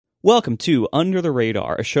Welcome to Under the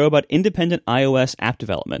Radar, a show about independent iOS app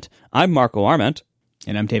development. I'm Marco Arment.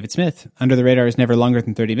 And I'm David Smith. Under the Radar is never longer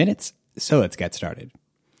than 30 minutes, so let's get started.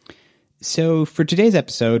 So for today's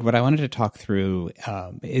episode, what I wanted to talk through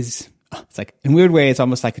is, it's like, in a weird way, it's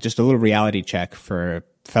almost like just a little reality check for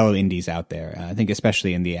fellow indies out there. I think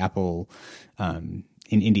especially in the Apple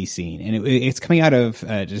in indie scene. And it's coming out of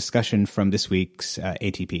a discussion from this week's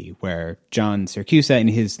ATP, where John Siracusa, in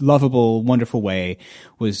his lovable, wonderful way,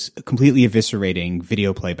 was completely eviscerating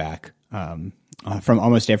video playback from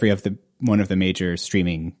almost every one of the major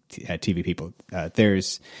streaming TV people.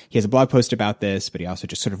 He has a blog post about this, but he also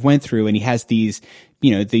just sort of went through and he has these,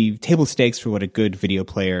 the table stakes for what a good video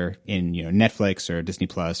player in, Netflix or Disney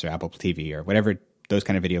Plus or Apple TV or whatever those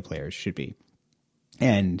kind of video players should be.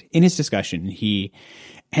 And in his discussion, he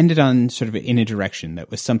ended on sort of in a direction that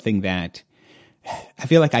was something that I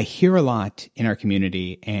feel like I hear a lot in our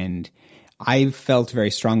community, and I've felt very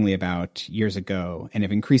strongly about years ago and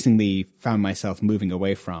have increasingly found myself moving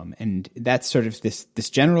away from. And that's sort of this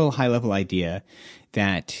general high-level idea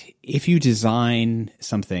that if you design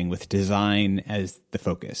something with design as the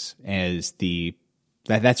focus,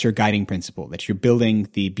 that's your guiding principle, that you're building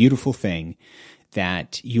the beautiful thing,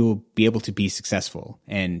 that you'll be able to be successful.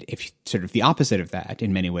 And if sort of the opposite of that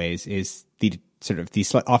in many ways is the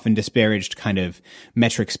often disparaged kind of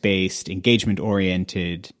metrics-based,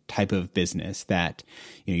 engagement-oriented type of business that,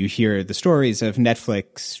 you hear the stories of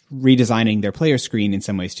Netflix redesigning their player screen in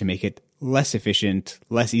some ways to make it less efficient,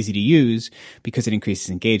 less easy to use because it increases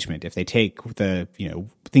engagement. If they take the,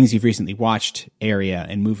 things you've recently watched area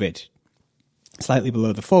and move it slightly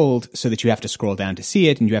below the fold so that you have to scroll down to see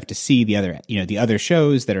it, and you have to see the other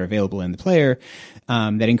shows that are available in the player,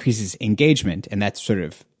 that increases engagement. And that's sort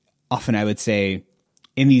of often, I would say,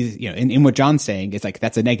 in these, in what John's saying, is like,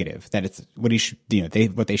 that's a negative, that it's what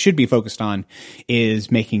what they should be focused on is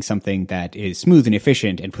making something that is smooth and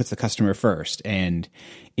efficient and puts the customer first and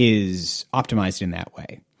is optimized in that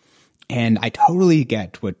way. And I totally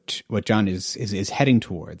get what John is heading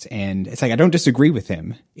towards. And it's like, I don't disagree with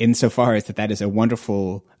him insofar as that is a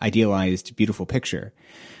wonderful, idealized, beautiful picture.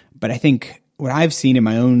 But I think what I've seen in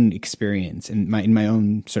my own experience and in my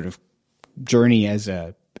own sort of journey as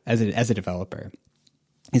a developer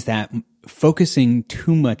is that focusing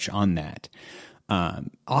too much on that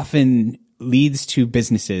often leads to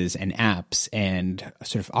businesses and apps and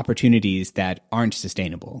sort of opportunities that aren't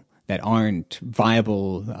sustainable, that aren't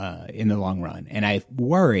viable in the long run. And I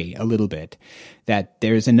worry a little bit that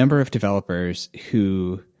there's a number of developers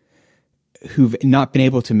who've not been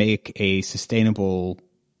able to make a sustainable,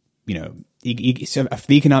 so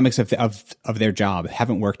the economics of their job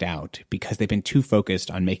haven't worked out because they've been too focused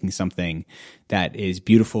on making something that is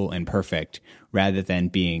beautiful and perfect rather than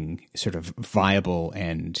being sort of viable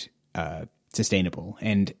and sustainable.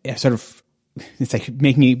 And sort of, it's like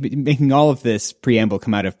making all of this preamble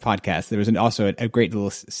come out of podcasts. There was also a great little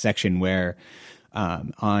section where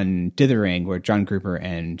on Dithering, where John Gruber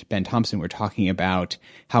and Ben Thompson were talking about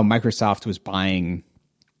how Microsoft was buying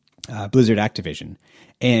Blizzard Activision.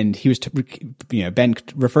 And he was, Ben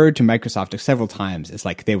referred to Microsoft several times as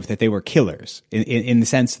like that they were killers in the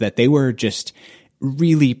sense that they were just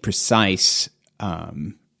really precise,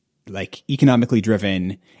 like economically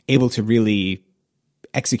driven, able to really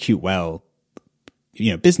execute well,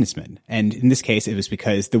 businessmen. And in this case, it was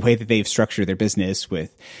because the way that they've structured their business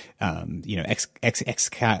with,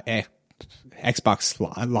 Xbox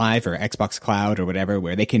Live or Xbox Cloud or whatever,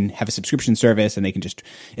 where they can have a subscription service and they can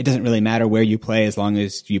it doesn't really matter where you play as long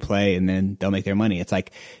as you play, and then they'll make their money. It's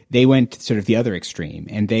like they went sort of the other extreme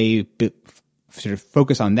and they sort of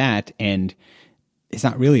focus on that. And it's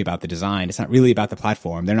not really about the design. It's not really about the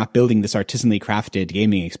platform. They're not building this artisanally crafted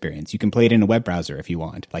gaming experience. You can play it in a web browser if you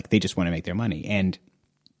want. Like, they just want to make their money. And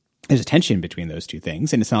there's a tension between those two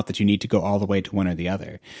things. And it's not that you need to go all the way to one or the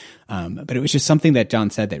other. But it was just something that John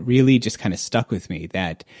said that really just kind of stuck with me,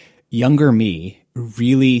 that younger me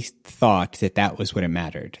really thought that was what it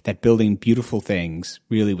mattered, that building beautiful things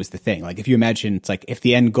really was the thing. Like, if you imagine, it's like if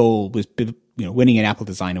the end goal was, winning an Apple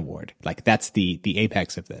Design Award, like that's the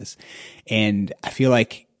apex of this. And I feel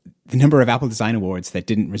like the number of Apple Design Awards that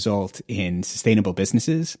didn't result in sustainable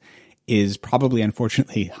businesses is probably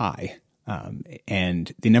unfortunately high.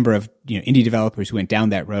 And the number of indie developers who went down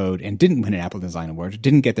that road and didn't win an Apple Design Award,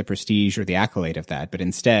 didn't get the prestige or the accolade of that, but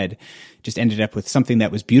instead just ended up with something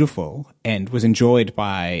that was beautiful and was enjoyed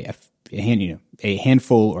by a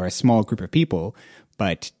handful or a small group of people,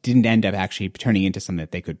 but didn't end up actually turning into something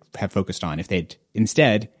that they could have focused on if they'd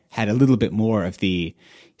instead had a little bit more of the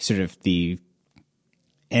sort of the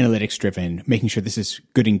analytics driven, making sure this is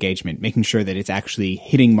good engagement, making sure that it's actually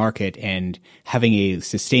hitting market and having a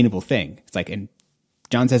sustainable thing. It's like, and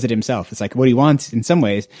John says it himself. It's like what he wants in some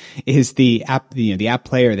ways is the app, the app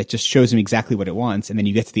player that just shows him exactly what it wants. And then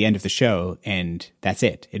you get to the end of the show and that's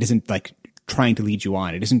it. It isn't like trying to lead you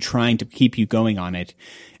on. It isn't trying to keep you going on it.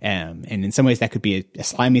 And in some ways that could be a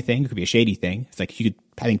slimy thing. It could be a shady thing. It's like you could,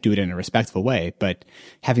 I think, do it in a respectful way, but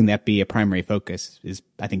having that be a primary focus is,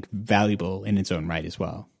 I think, valuable in its own right as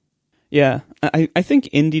well. Yeah. I think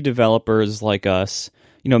indie developers like us,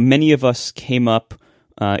 many of us came up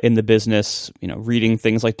in the business, reading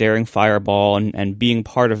things like Daring Fireball and being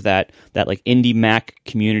part of that like indie Mac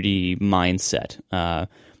community mindset.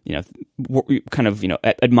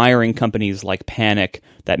 Admiring companies like Panic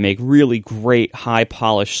that make really great, high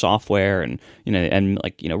polished software and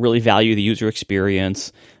really value the user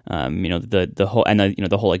experience. The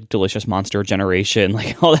whole like Delicious Monster generation,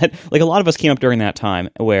 like all that. Like a lot of us came up during that time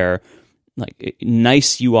where like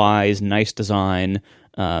nice UIs, nice design.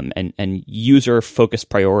 And user-focused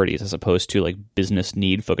priorities as opposed to like business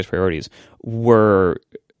need-focused priorities were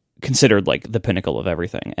considered like the pinnacle of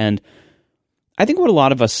everything. And I think what a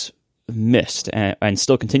lot of us missed and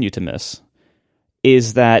still continue to miss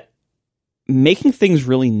is that making things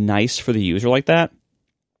really nice for the user like that.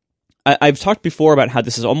 I've talked before about how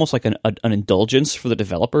this is almost like an indulgence for the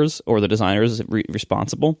developers or the designers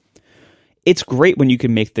responsible. It's great when you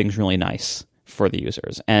can make things really nice for the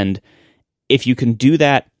users. And if you can do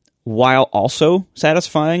that while also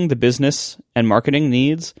satisfying the business and marketing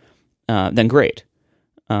needs, then great.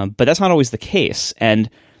 But that's not always the case. And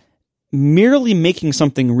merely making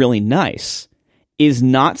something really nice is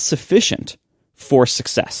not sufficient for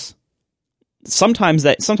success. Sometimes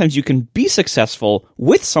you can be successful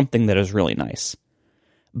with something that is really nice,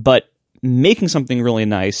 but making something really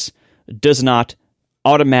nice does not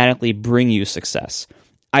automatically bring you success.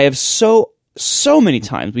 I have so many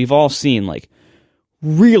times we've all seen like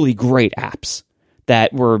really great apps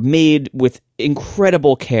that were made with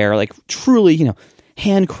incredible care, like truly,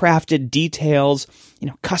 handcrafted details,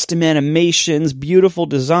 custom animations, beautiful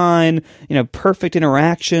design, perfect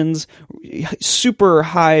interactions, super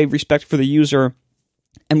high respect for the user.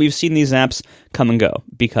 And we've seen these apps come and go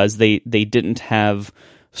because they didn't have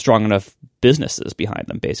strong enough businesses behind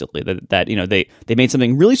them, basically. They made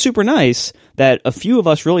something really super nice that a few of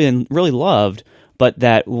us really loved, but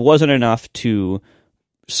that wasn't enough to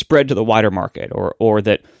spread to the wider market, or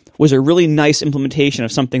that was a really nice implementation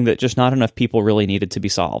of something that just not enough people really needed to be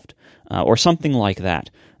solved, or something like that.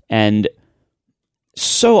 And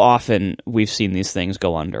so often we've seen these things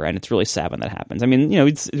go under, and it's really sad when that happens. I mean,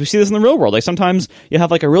 we see this in the real world. Like sometimes you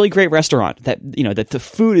have like a really great restaurant that that the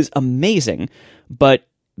food is amazing, but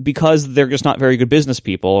because they're just not very good business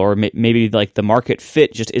people, or maybe like the market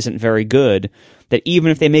fit just isn't very good, that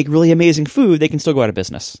even if they make really amazing food, they can still go out of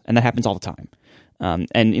business, and that happens all the time. And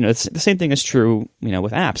it's, the same thing is true,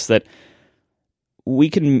 with apps, that we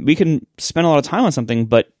can spend a lot of time on something,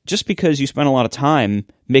 but just because you spend a lot of time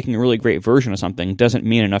making a really great version of something doesn't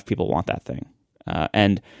mean enough people want that thing.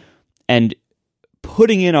 And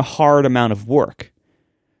putting in a hard amount of work,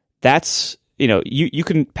 that's, you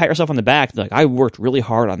can pat yourself on the back, like, I worked really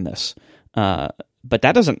hard on this. But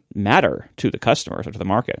that doesn't matter to the customers or to the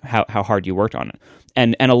market, how hard you worked on it.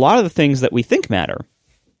 And a lot of the things that we think matter,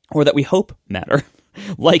 or that we hope matter,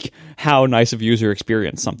 like how nice of user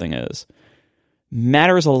experience something is,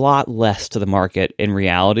 matters a lot less to the market in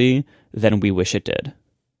reality than we wish it did.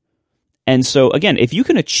 And so, again, if you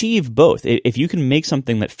can achieve both, if you can make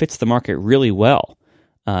something that fits the market really well,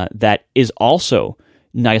 that is also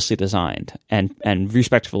nicely designed and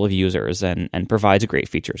respectful of users and provides great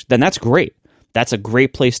features, then that's great. That's a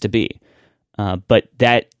great place to be. But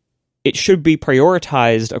that it should be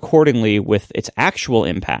prioritized accordingly with its actual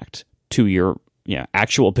impact to your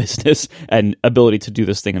actual business and ability to do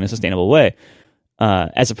this thing in a sustainable way,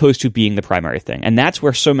 as opposed to being the primary thing. And that's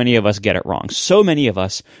where so many of us get it wrong. So many of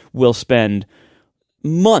us will spend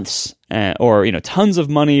months or tons of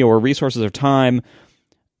money or resources or time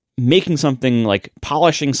making something, like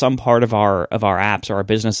polishing some part of our apps or our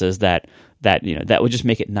businesses that would just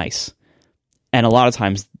make it nice. And a lot of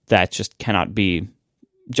times that just cannot be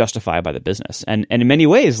justified by the business. And in many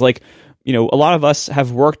ways, like, a lot of us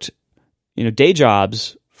have worked, day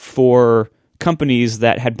jobs for companies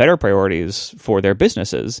that had better priorities for their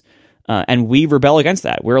businesses. And we rebel against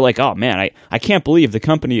that. We're like, oh man, I can't believe the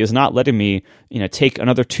company is not letting me, take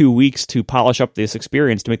another 2 weeks to polish up this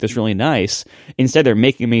experience to make this really nice. Instead, they're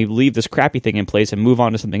making me leave this crappy thing in place and move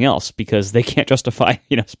on to something else because they can't justify,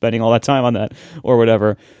 spending all that time on that or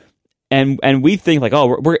whatever. and we think like,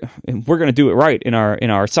 oh, we're going to do it right in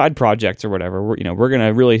our side projects or whatever. We're going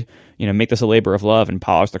to really make this a labor of love and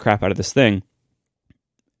polish the crap out of this thing,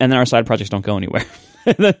 and then our side projects don't go anywhere.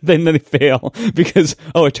 And then they fail because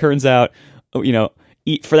it turns out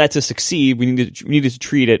for that to succeed, we needed to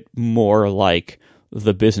treat it more like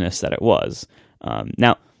the business that it was.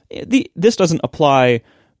 Now, this doesn't apply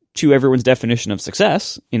to everyone's definition of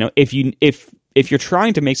success. If you're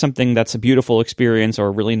trying to make something that's a beautiful experience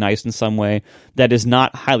or really nice in some way that is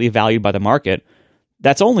not highly valued by the market,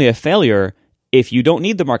 that's only a failure if you don't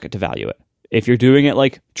need the market to value it. If you're doing it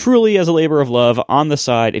like truly as a labor of love on the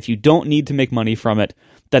side, if you don't need to make money from it,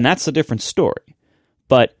 then that's a different story.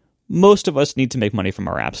 But most of us need to make money from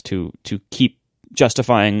our apps to keep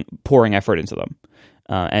justifying pouring effort into them.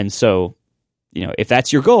 And so, if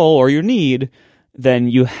that's your goal or your need, then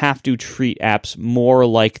you have to treat apps more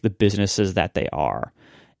like the businesses that they are.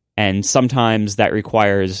 And sometimes that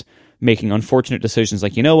requires making unfortunate decisions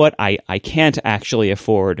like, I can't actually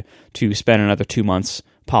afford to spend another 2 months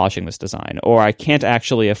polishing this design, or I can't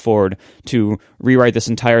actually afford to rewrite this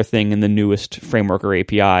entire thing in the newest framework or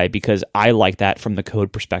API because I like that from the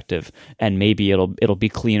code perspective, and maybe it'll be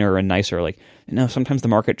cleaner and nicer. Like, sometimes the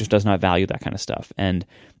market just does not value that kind of stuff, and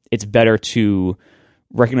it's better to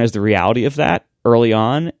recognize the reality of that early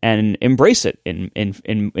on and embrace it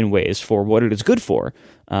in ways for what it is good for,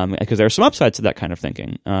 because there are some upsides to that kind of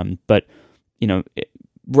thinking. But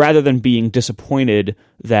rather than being disappointed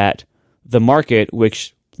that the market,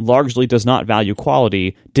 which largely does not value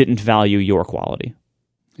quality, didn't value your quality.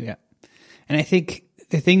 Yeah. And I think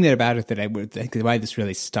the thing about it that why this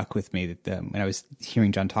really stuck with me that when I was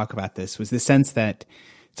hearing John talk about this was the sense that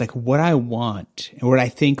it's like what I want and what I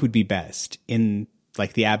think would be best in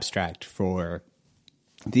like the abstract for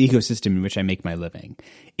the ecosystem in which I make my living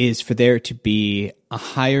is for there to be a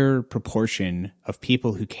higher proportion of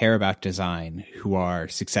people who care about design who are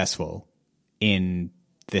successful in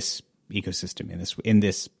this ecosystem, in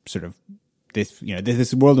this sort of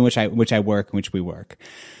this world in which I work, in which we work.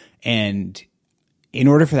 And in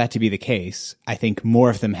order for that to be the case, I think more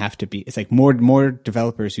of them have to be, it's like more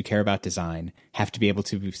developers who care about design have to be able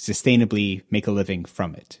to sustainably make a living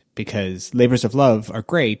from it, because labors of love are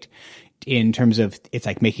great in terms of it's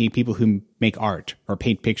like making people who make art or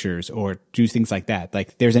paint pictures or do things like that.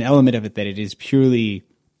 Like there's an element of it that it is purely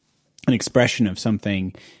an expression of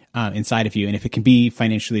something inside of you. And if it can be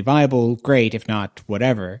financially viable, great. If not,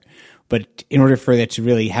 whatever. But in order for that to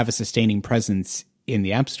really have a sustaining presence in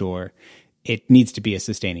the App Store, it needs to be a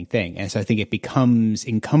sustaining thing. And so I think it becomes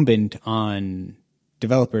incumbent on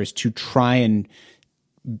developers to try and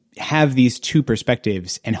have these two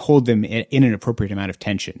perspectives and hold them in an appropriate amount of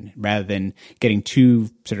tension rather than getting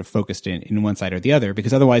too sort of focused in one side or the other,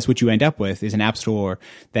 because otherwise what you end up with is an app store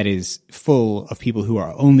that is full of people who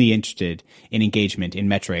are only interested in engagement, in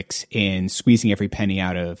metrics, in squeezing every penny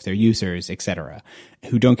out of their users, etc.,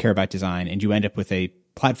 who don't care about design, and you end up with a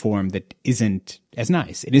platform that isn't as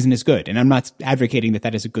nice. It isn't as good. And I'm not advocating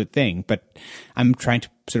that is a good thing, but I'm trying to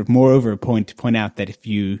sort of moreover point out that if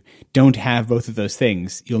you don't have both of those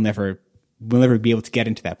things, we'll never be able to get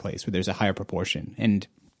into that place where there's a higher proportion. And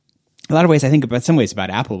a lot of ways I think about some ways about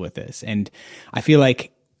Apple with this. And I feel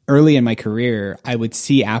like early in my career, I would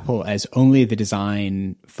see Apple as only the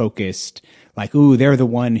design focused, like, ooh, they're the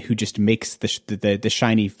one who just makes the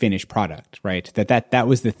shiny finished product, right? That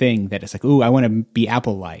was the thing that it's like, ooh, I want to be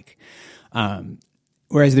Apple-like.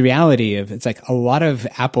 Whereas the reality of it's like a lot of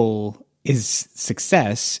Apple is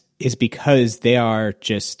success is because they are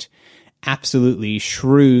just absolutely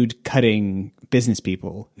shrewd, cutting business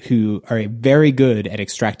people who are very good at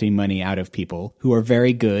extracting money out of people, who are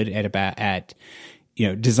very good at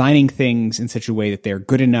designing things in such a way that they're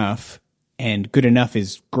good enough, and good enough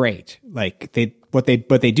is great. Like what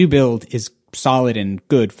they do build is solid and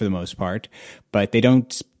good for the most part, but they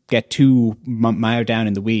don't get too mired down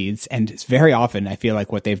in the weeds. And it's very often I feel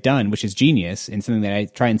like what they've done, which is genius, and something that I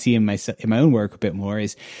try and see in my own work a bit more,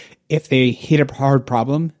 is if they hit a hard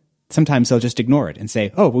problem, sometimes they'll just ignore it and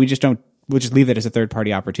say, oh, we'll just leave it as a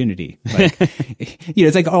third-party opportunity. Like,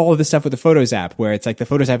 it's like all of the stuff with the Photos app, where it's like the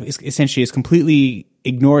Photos app essentially completely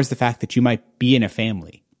ignores the fact that you might be in a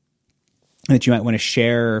family, and that you might want to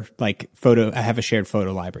share, have a shared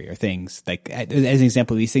photo library or things. Like, as an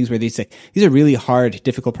example, these things where these are really hard,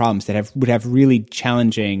 difficult problems that would have really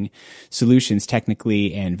challenging solutions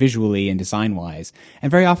technically and visually and design-wise. And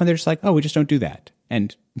very often they're just like, oh, we just don't do that,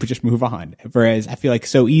 and we just move on. Whereas I feel like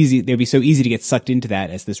they'd be so easy to get sucked into that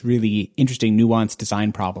as this really interesting, nuanced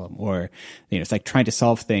design problem, or, it's like trying to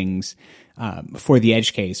solve things for the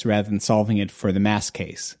edge case rather than solving it for the mass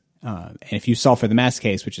case. And if you solve for the mass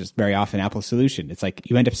case, which is very often Apple's solution, it's like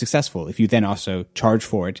you end up successful. If you then also charge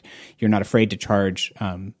for it, you're not afraid to charge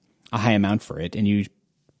a high amount for it, and you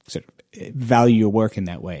sort of value your work in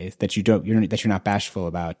that way, that you're not bashful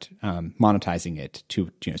about monetizing it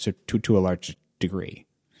to a large degree.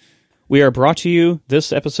 We are brought to you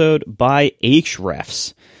this episode by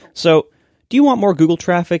Ahrefs. So, do you want more Google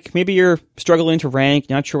traffic? Maybe you're struggling to rank,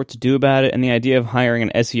 not sure what to do about it, and the idea of hiring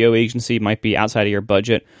an SEO agency might be outside of your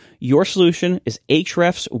budget. Your solution is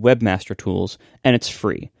Ahrefs Webmaster Tools, and it's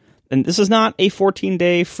free. And this is not a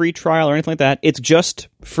 14-day free trial or anything like that. It's just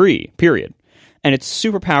free, period. And it's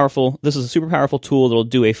super powerful. This is a super powerful tool that will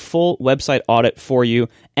do a full website audit for you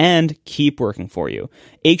and keep working for you.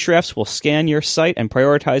 Ahrefs will scan your site and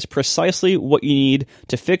prioritize precisely what you need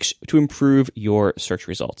to fix to improve your search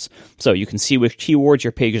results. So you can see which keywords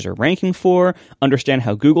your pages are ranking for, understand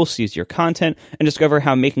how Google sees your content, and discover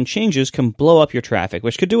how making changes can blow up your traffic,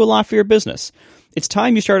 which could do a lot for your business. It's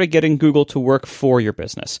time you started getting Google to work for your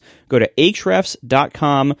business. Go to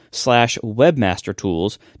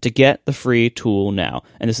ahrefs.com/webmastertools to get the free tool now.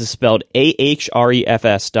 And this is spelled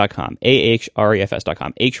ahrefs.com.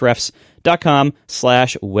 ahrefs.com.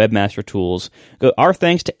 ahrefs.com/webmastertools. Our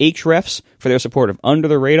thanks to Ahrefs for their support of Under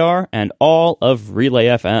the Radar and all of Relay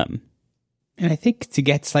FM. And I think to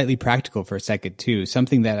get slightly practical for a second too,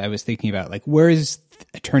 something that I was thinking about, like where is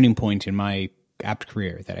a turning point in my app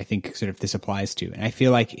career that I think sort of this applies to. And I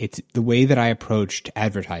feel like it's the way that I approached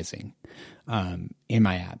advertising in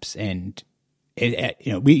my apps. And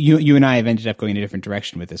you and I have ended up going in a different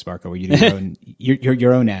direction with this, Marco, where you do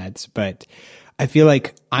your own ads. But I feel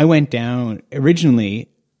like I went down originally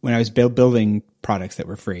when I was building products that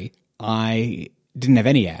were free. I didn't have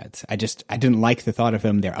any ads. I didn't like the thought of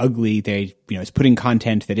them. They're ugly. It's putting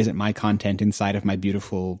content that isn't my content inside of my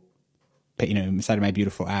beautiful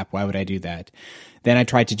app. Why would I do that? Then I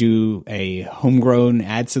tried to do a homegrown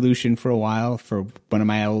ad solution for a while for one of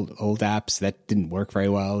my old apps. That didn't work very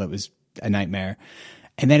well. It was a nightmare.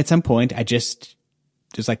 And then at some point I just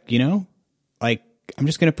like, I'm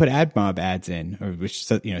just going to put AdMob ads in,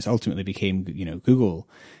 which ultimately became, Google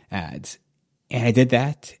ads. And I did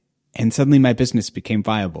that. And suddenly my business became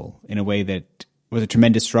viable in a way that was a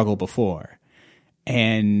tremendous struggle before.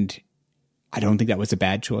 And I don't think that was a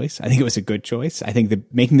bad choice. I think it was a good choice. I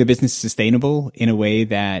think making the business sustainable in a way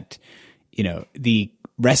that, the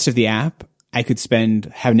rest of the app I could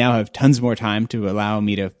have tons more time to allow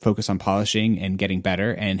me to focus on polishing and getting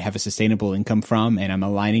better and have a sustainable income from. And I'm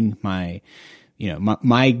aligning my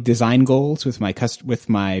design goals with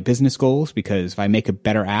my business goals, because if I make a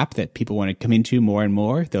better app that people want to come into more and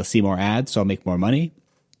more, they'll see more ads, so I'll make more money.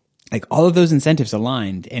 Like all of those incentives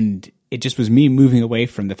aligned, and it just was me moving away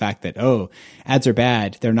from the fact that, ads are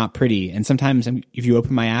bad, they're not pretty. And sometimes if you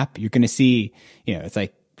open my app, you're going to see, it's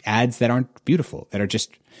like ads that aren't beautiful, that are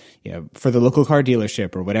just, for the local car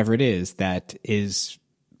dealership or whatever it is, that is,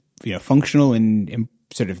 functional and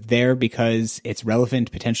sort of there because it's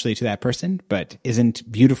relevant potentially to that person, but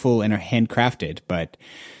isn't beautiful and are handcrafted. But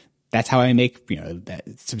that's how I make, that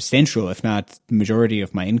substantial, if not the majority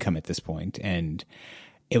of my income at this point. And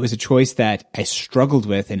it was a choice that I struggled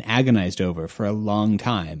with and agonized over for a long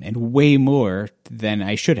time, and way more than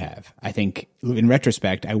I should have. I think in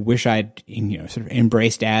retrospect, I wish I'd, sort of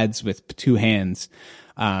embraced ads with two hands,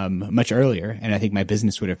 much earlier. And I think my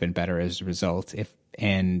business would have been better as a result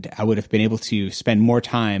and I would have been able to spend more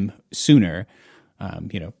time sooner,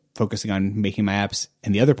 focusing on making my apps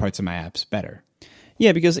and the other parts of my apps better.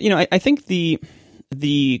 Yeah, because, I think the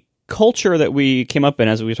culture that we came up in,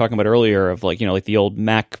 as we were talking about earlier, of like the old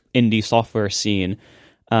Mac indie software scene,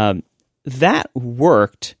 that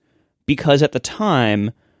worked because at the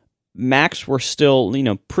time Macs were still,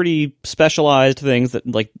 pretty specialized things that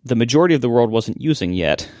like the majority of the world wasn't using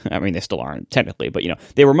yet. I mean, they still aren't technically, but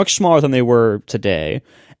they were much smaller than they were today.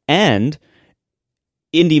 And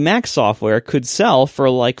indie Mac software could sell for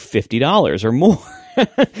like $50 or more.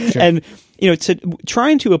 Sure. And,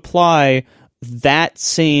 trying to apply that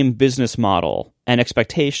same business model and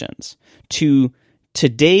expectations to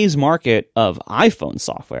today's market of iPhone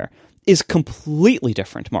software is completely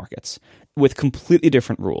different markets with completely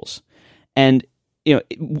different rules. And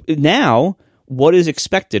now what is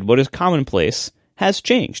expected, what is commonplace has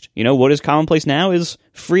changed. What is commonplace now is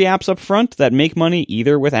free apps up front that make money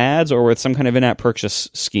either with ads or with some kind of in-app purchase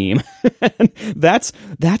scheme. That's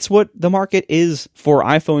what the market is for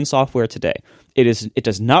iPhone software today. It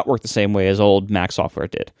does not work the same way as old Mac software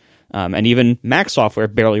did. And even Mac software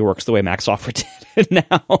barely works the way Mac software did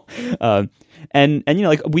now. And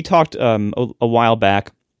like we talked a while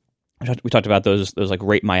back we talked about those like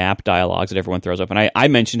rate my app dialogues that everyone throws up, and I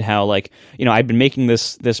mentioned how like I've been making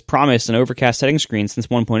this promise in Overcast setting screen since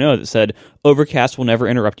 1.0 that said Overcast will never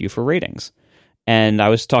interrupt you for ratings, and I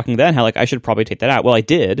was talking then how like I should probably take that out. Well, I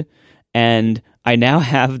did, and I now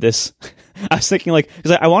have this. I was thinking like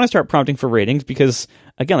because I want to start prompting for ratings because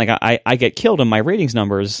again like I get killed on my ratings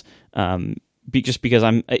numbers just because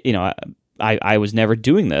I'm I was never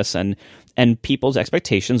doing this, and people's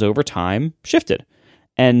expectations over time shifted.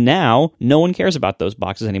 And now no one cares about those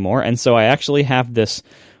boxes anymore. And so I actually have this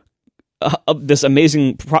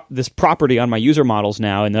amazing this property on my user models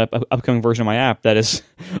now in the upcoming version of my app that is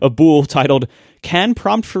a bool titled "Can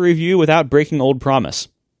prompt for review without breaking old promise."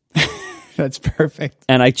 That's perfect.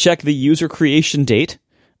 And I check the user creation date.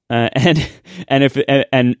 And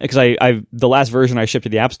because I the last version I shipped to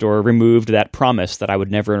the App Store removed that promise that I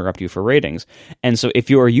would never interrupt you for ratings. And so if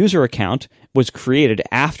your user account was created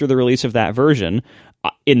after the release of that version,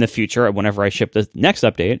 in the future, whenever I ship the next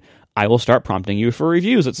update, I will start prompting you for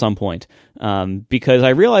reviews at some point. Because I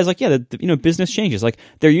realize like, yeah, business changes. Like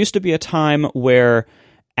there used to be a time where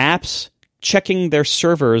apps checking their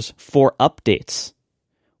servers for updates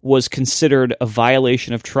was considered a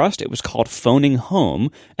violation of trust. It was called phoning home,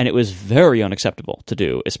 and it was very unacceptable to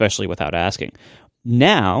do, especially without asking.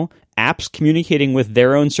 Now, apps communicating with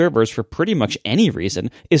their own servers for pretty much any reason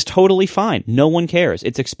is totally fine. No one cares.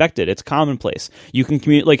 It's expected. It's commonplace. You can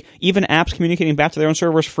communicate, like even apps communicating back to their own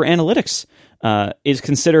servers for analytics is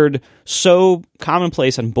considered so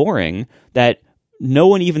commonplace and boring that no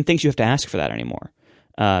one even thinks you have to ask for that anymore.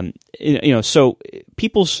 So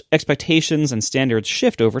people's expectations and standards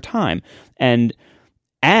shift over time, and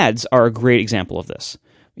ads are a great example of this.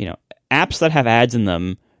 Apps that have ads in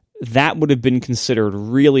them, that would have been considered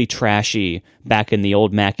really trashy back in the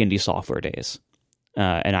old Mac indie software days.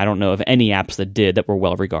 And I don't know of any apps that were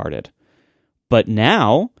well regarded. But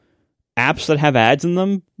now, apps that have ads in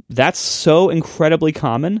them, that's so incredibly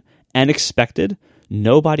common and expected,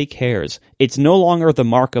 nobody cares. It's no longer the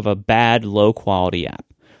mark of a bad, low-quality app.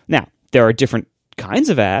 Now, there are different kinds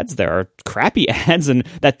of ads. There are crappy ads, and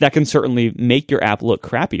that can certainly make your app look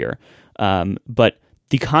crappier. But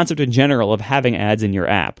the concept in general of having ads in your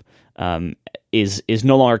app is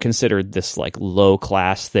no longer considered this like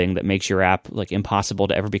low-class thing that makes your app like impossible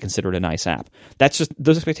to ever be considered a nice app. That's just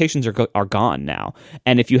those expectations are gone now.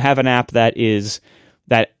 And if you have an app that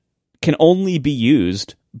can only be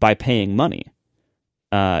used by paying money,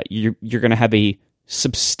 you're going to have a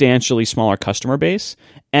substantially smaller customer base,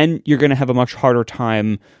 and you're going to have a much harder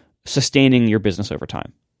time sustaining your business over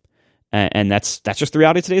time. And that's just the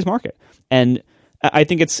reality of today's market. And I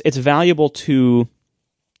think it's valuable to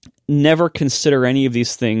never consider any of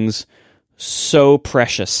these things so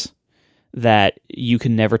precious that you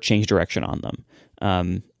can never change direction on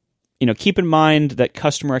them. Keep in mind that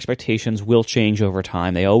customer expectations will change over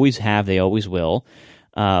time. They always have, they always will.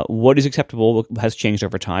 What is acceptable has changed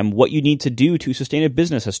over time. What you need to do to sustain a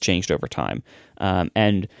business has changed over time.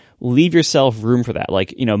 And leave yourself room for that.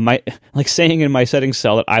 Like saying in my settings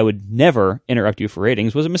cell that I would never interrupt you for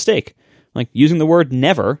ratings was a mistake. Like using the word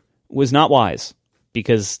never was not wise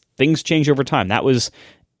because things change over time.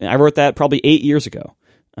 I wrote that probably 8 years ago.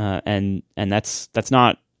 And that's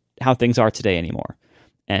not how things are today anymore.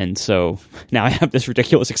 And so now I have this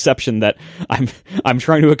ridiculous exception that I'm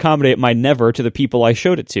trying to accommodate my never to the people I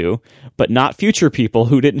showed it to, but not future people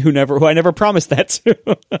who I never promised that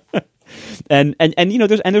to. and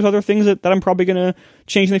there's other things that I'm probably going to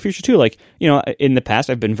change in the future too. Like, in the past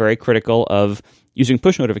I've been very critical of using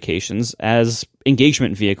push notifications as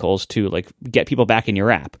engagement vehicles to like get people back in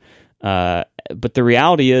your app. But the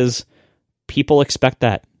reality is people expect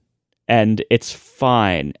that. And it's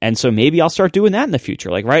fine. And so maybe I'll start doing that in the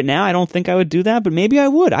future. Like right now, I don't think I would do that, but maybe I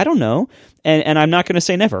would. I don't know. And I'm not going to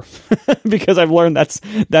say never because I've learned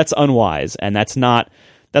that's unwise, and that's not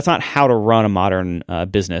how to run a modern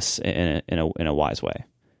business in a wise way.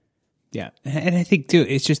 Yeah, and I think too,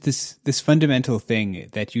 it's just this fundamental thing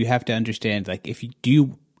that you have to understand. Like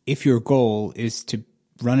if your goal is to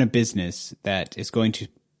run a business that is going to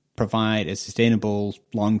provide a sustainable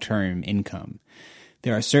long-term income,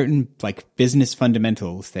 there are certain like business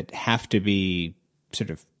fundamentals that have to be sort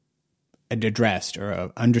of addressed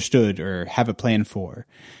or understood or have a plan for.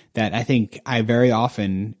 That I think I very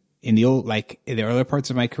often in the earlier parts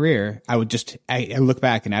of my career, I look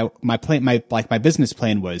back and my business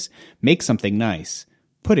plan was make something nice,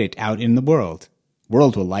 put it out in the world.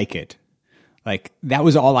 World will like it. Like that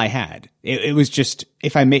was all I had. It was just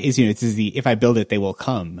if I build it, they will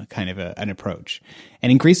come kind of an approach.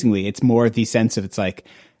 And increasingly, it's more the sense of it's like,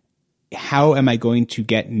 how am I going to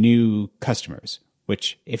get new customers?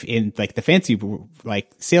 which if in like the fancy,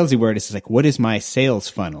 like salesy word is like, what is my sales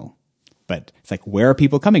funnel? But it's like, where are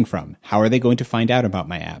people coming from? How are they going to find out about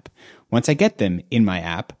my app? Once I get them in my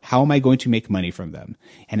app, how am I going to make money from them?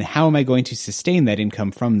 And how am I going to sustain that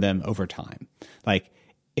income from them over time? Like,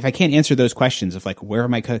 if I can't answer those questions of like, where are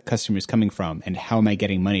my customers coming from and how am I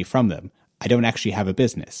getting money from them? I don't actually have a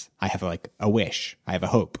business. I have like a wish. I have a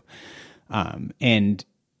hope. And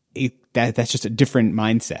that's just a different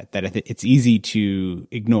mindset that it's easy to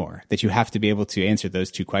ignore, that you have to be able to answer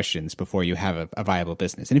those two questions before you have a viable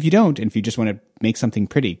business. And if you don't, and if you just want to make something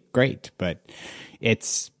pretty, great, but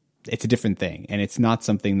it's a different thing. And it's not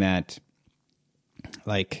something that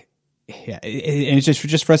like, yeah, and it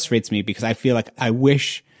just frustrates me because I feel like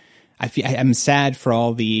I'm sad for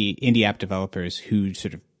all the indie app developers who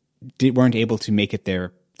sort of weren't able to make it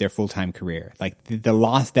their full-time career. Like the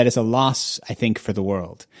loss, that is a loss, I think, for the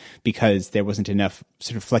world because there wasn't enough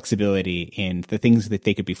sort of flexibility in the things that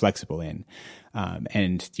they could be flexible in.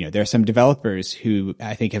 And, you know, there are some developers who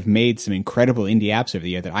I think have made some incredible indie apps over the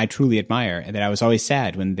year that I truly admire and that I was always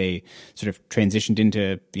sad when they sort of transitioned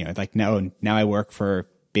into, you know, like now I work for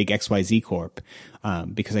big XYZ Corp,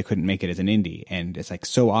 because I couldn't make it as an indie. And it's like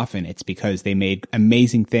so often it's because they made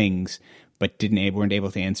amazing things but weren't able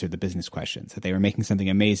to answer the business questions, that they were making something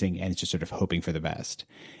amazing and just sort of hoping for the best.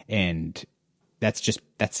 And that's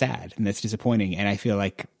sad and that's disappointing. And I feel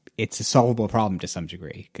like it's a solvable problem to some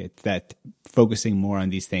degree. It's that focusing more on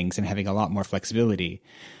these things and having a lot more flexibility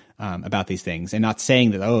about these things and not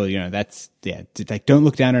saying that, oh, you know, like don't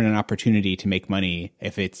look down on an opportunity to make money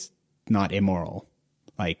if it's not immoral.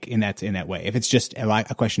 Like in that way, if it's just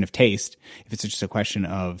a question of taste, if it's just a question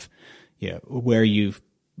of, you know, where you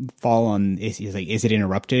fall on, is it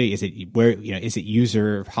interrupted? Is it where, you know, is it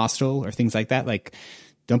user hostile or things like that? Like,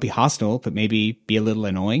 don't be hostile, but maybe be a little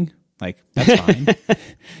annoying. Like that's fine.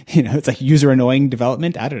 You know, it's like user annoying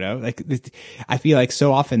development. I don't know. Like I feel like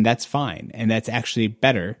so often that's fine. And that's actually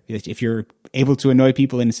better if you're able to annoy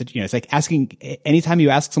people in such, you know, it's like asking, anytime you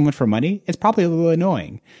ask someone for money, it's probably a little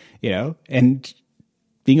annoying, you know, and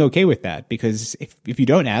being okay with that, because if you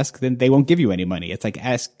don't ask, then they won't give you any money. It's like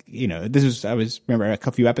ask, you know, remember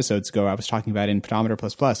a few episodes ago, I was talking about in Pedometer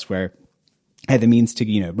Plus, where I had the means to,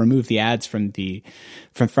 you know, remove the ads from the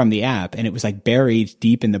app. And it was like buried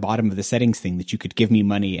deep in the bottom of the settings thing that you could give me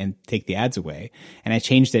money and take the ads away. And I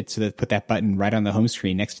changed it so that put that button right on the home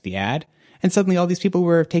screen next to the ad. And suddenly all these people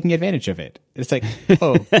were taking advantage of it. It's like,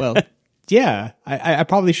 oh, well, yeah, I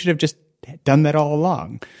probably should have just done that all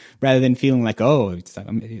along, rather than feeling like, oh, it's like,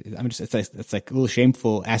 it's like a little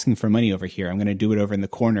shameful asking for money over here. I'm going to do it over in the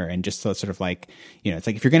corner and just sort of like, you know, it's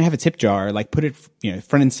like if you're going to have a tip jar, like put it, you know,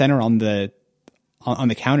 front and center on the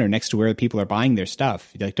counter next to where people are buying their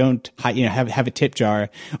stuff. Like don't you know, have a tip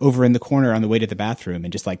jar over in the corner on the way to the bathroom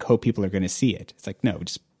and just like hope people are going to see it. It's like, no,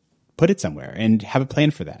 just put it somewhere and have a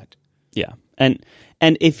plan for that. Yeah. And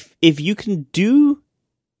if you can do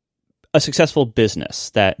a successful business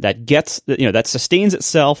that gets, you know, that sustains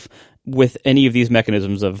itself with any of these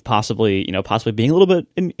mechanisms of possibly being a little bit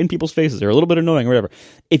in people's faces or a little bit annoying or whatever,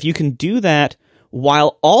 if you can do that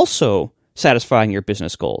while also satisfying your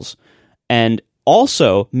business goals and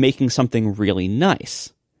also making something really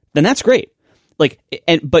nice, then that's great.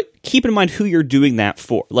 But keep in mind who you're doing that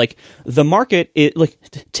for. Like the market,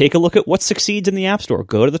 take a look at what succeeds in the App Store.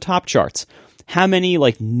 Go to the top charts. How many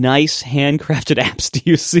like nice handcrafted apps do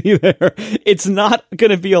you see there? It's not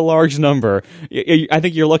going to be a large number. I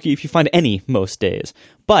think you're lucky if you find any most days.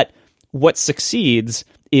 But what succeeds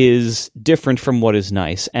is different from what is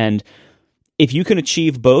nice. And if you can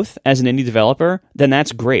achieve both as an indie developer, then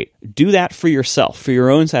that's great. Do that for yourself, for your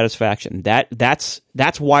own satisfaction. That's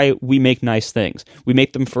why we make nice things. We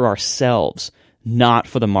make them for ourselves, not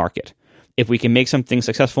for the market. If we can make something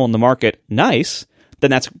successful in the market nice,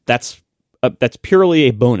 then that's purely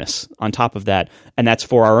a bonus on top of that, and that's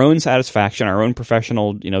for our own satisfaction, our own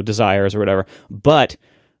professional, you know, desires or whatever. But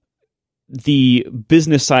the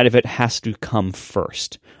business side of it has to come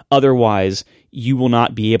first. Otherwise, you will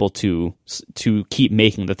not be able to keep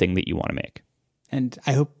making the thing that you want to make. And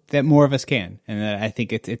I hope that more of us can. And I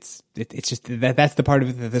think it's just that's the part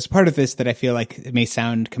of this part of this that I feel like it may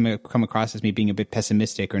come across as me being a bit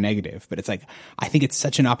pessimistic or negative. But it's like, I think it's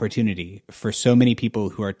such an opportunity for so many people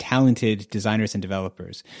who are talented designers and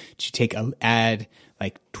developers to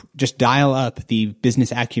just dial up the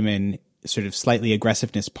business acumen, sort of slightly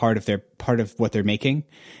aggressiveness part of what they're making.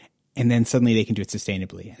 And then suddenly they can do it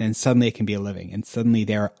sustainably. And then suddenly it can be a living. And suddenly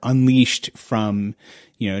they're unleashed from,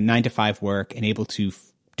 9-to-5 work and able to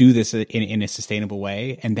do this in a sustainable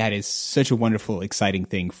way. And that is such a wonderful, exciting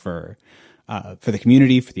thing for the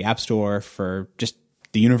community, for the App Store, for just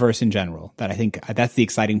the universe in general. That I think that's the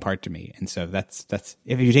exciting part to me. And so that's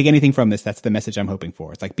if you take anything from this, that's the message I'm hoping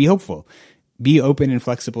for. It's like, be hopeful, be open and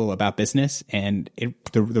flexible about business, and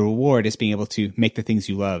the reward is being able to make the things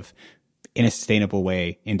you love in a sustainable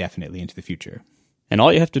way indefinitely into the future. And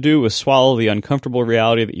all you have to do is swallow the uncomfortable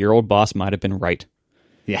reality that your old boss might have been right.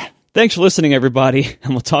 Yeah. Thanks for listening, everybody,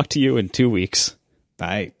 and we'll talk to you in 2 weeks.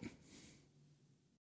 Bye.